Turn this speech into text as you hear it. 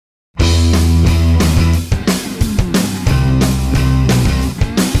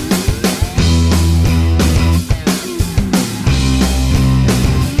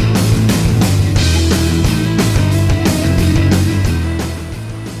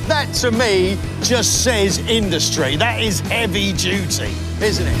That, to me, just says industry. That is heavy duty,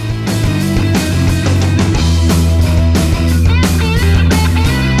 isn't it?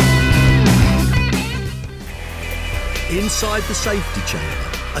 Inside the safety chamber,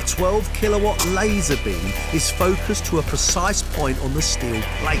 a 12 kilowatt laser beam is focused to a precise point on the steel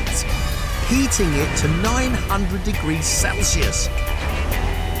plate, heating it to 900 degrees Celsius,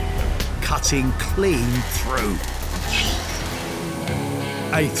 cutting clean through.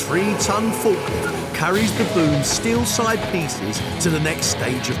 A 3-ton forklift carries the boom's steel side pieces to the next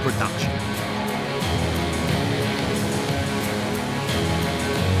stage of production.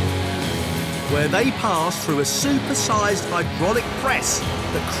 Where they pass through a super-sized hydraulic press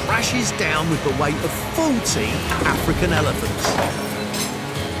that crashes down with the weight of 40 African elephants.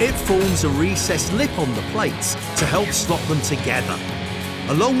 It forms a recessed lip on the plates to help slot them together,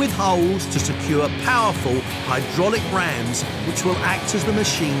 along with holes to secure powerful hydraulic rams which will act as the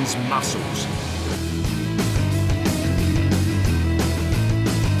machine's muscles.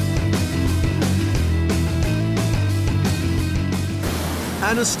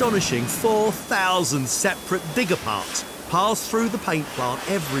 An astonishing 4,000 separate digger parts pass through the paint plant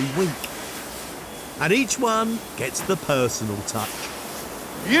every week. And each one gets the personal touch.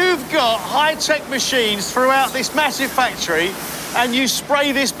 You've got high-tech machines throughout this massive factory and you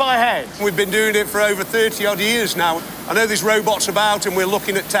spray this by hand. We've been doing it for over 30-odd years now. I know there's robots about and we're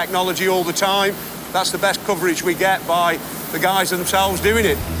looking at technology all the time. That's the best coverage we get by the guys themselves doing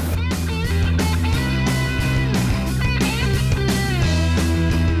it.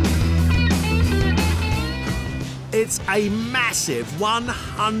 It's a massive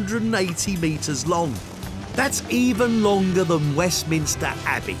 180 metres long. That's even longer than Westminster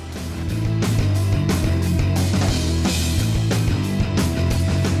Abbey.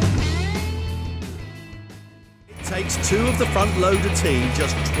 It takes 2 of the front loader team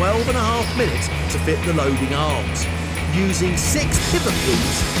just 12.5 minutes to fit the loading arms, using 6 pivot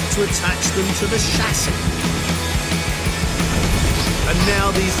pins to attach them to the chassis. And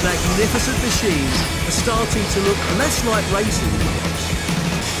now these magnificent machines are starting to look less like racing cars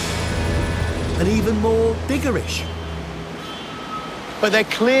and even more diggerish. But they're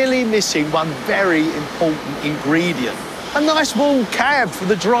clearly missing one very important ingredient. A nice warm cab for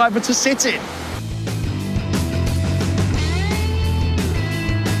the driver to sit in.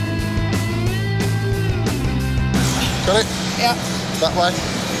 Got it? Yeah. That way.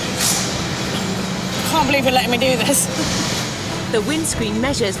 Can't believe you're letting me do this. The windscreen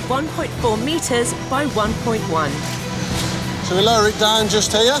measures 1.4 metres by 1.1. So we lower it down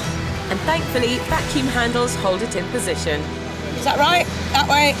just here? And thankfully, vacuum handles hold it in position. Is that right? That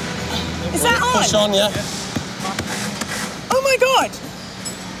way? Is that on? Push on, yeah. Oh my God!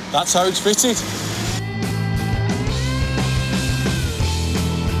 That's how it's fitted.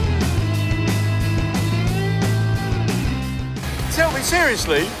 Tell me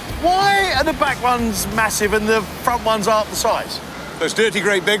seriously, why are the back ones massive and the front ones aren't the size? Those dirty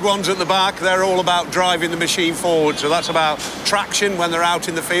great big ones at the back, they're all about driving the machine forward. So that's about traction when they're out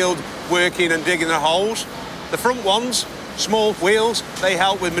in the field working and digging their holes. The front ones, small wheels, they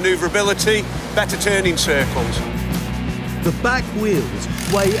help with manoeuvrability, better turning circles. The back wheels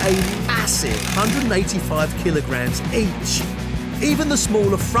weigh a massive 185 kilograms each. Even the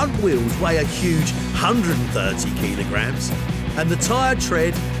smaller front wheels weigh a huge 130 kilograms. And the tyre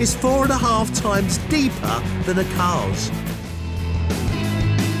tread is 4.5 times deeper than a car's.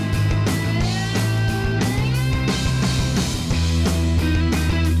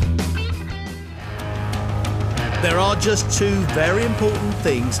 There are just 2 very important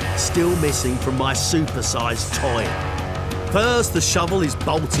things still missing from my super-sized toy. First, the shovel is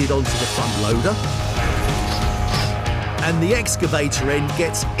bolted onto the front loader, and the excavator end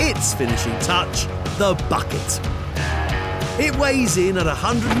gets its finishing touch, the bucket. It weighs in at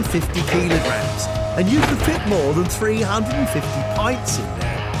 150 kilograms, and you can fit more than 350 pints in there.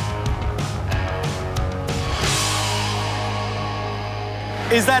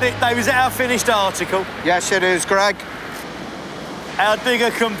 Is that it, Dave? Is that our finished article? Yes, it is, Greg. Our digger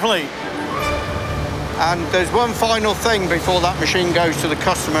complete. And there's one final thing before that machine goes to the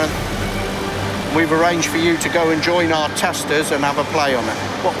customer. We've arranged for you to go and join our testers and have a play on it.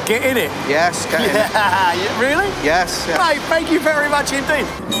 What, get in it? Yes, get in it. Yeah, really? Yes. Yeah. Mate, thank you very much indeed.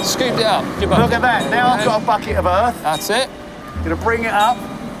 Scoop it up. Look at that. Now I've got a bucket of earth. That's it. Gonna bring it up,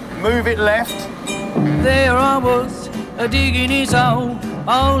 move it left. There I was, digging his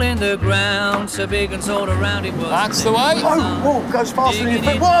hole in the ground, so big and sort of round it was. That's the way. Whoa, goes faster than you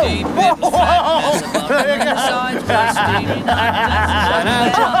think. Whoa, whoa. the sides were steaming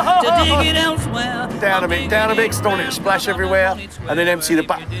up, to dig it elsewhere. Down a bit, don't want it to splash everywhere, and then empty the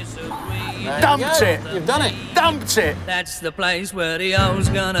bucket. Dumped it. You've done it. Dumped it. That's the place where the O's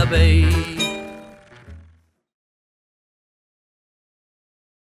gonna be.